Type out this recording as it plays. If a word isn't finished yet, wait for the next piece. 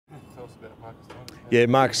us about Marcus Stoinis? Yeah,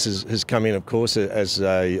 Marcus has come in, of course,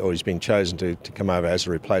 or he's been chosen to come over as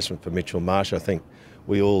a replacement for Mitchell Marsh. I think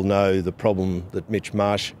we all know the problem that Mitch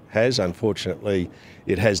Marsh has. Unfortunately,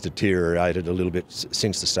 it has deteriorated a little bit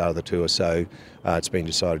since the start of the tour, so it's been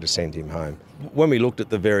decided to send him home. When we looked at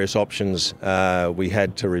the various options we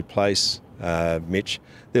had to replace Mitch,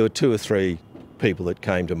 there were 2 or 3 people that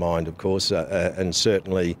came to mind, of course, and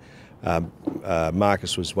certainly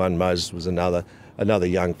Marcus was one, Moses was another. Another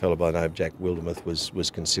young fellow by the name of Jack Wildermuth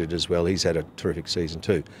was considered as well. He's had a terrific season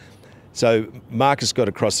too. So Marcus got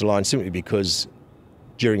across the line simply because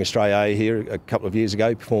during Australia A here a couple of years ago,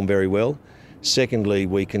 he performed very well. Secondly,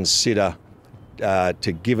 we consider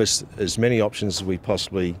to give us as many options as we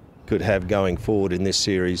possibly could have going forward in this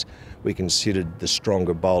series, we considered the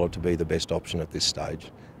stronger bowler to be the best option at this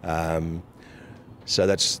stage. So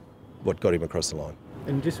that's what got him across the line.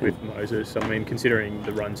 And just with Moses, I mean, considering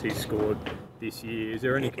the runs he's scored this year, is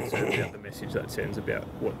there any concern about the message that sends about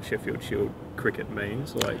what Sheffield Shield cricket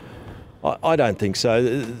means? I don't think so.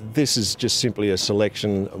 This is just simply a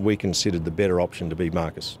selection. We considered the better option to be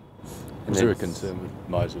Marcus. Was there a concern with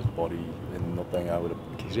Moses' body and not being able to,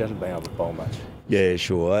 because he hasn't been able to bowl much? Yeah,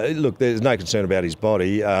 sure. Look, there's no concern about his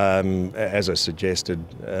body. As I suggested,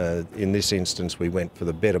 in this instance, we went for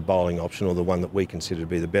the better bowling option, or the one that we consider to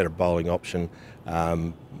be the better bowling option.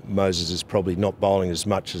 Moses is probably not bowling as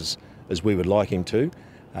much as we would like him to.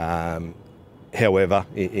 However,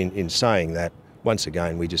 in saying that, once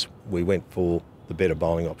again, we went for the better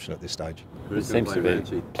bowling option at this stage. It seems to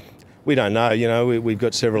be. We don't know. You know, we've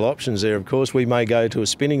got several options there. Of course, we may go to a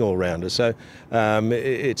spinning all-rounder. So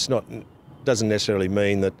doesn't necessarily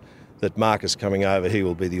mean that Marcus coming over, he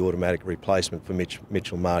will be the automatic replacement for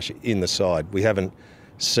Mitchell Marsh in the side. We haven't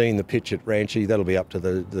seen the pitch at Ranchi. That'll be up to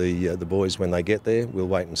the boys when they get there. We'll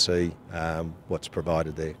wait and see what's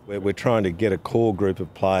provided there. We're trying to get a core group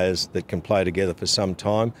of players that can play together for some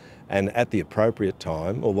time, and at the appropriate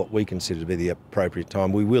time, or what we consider to be the appropriate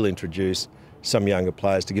time, we will introduce some younger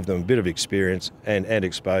players to give them a bit of experience and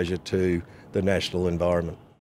exposure to the national environment.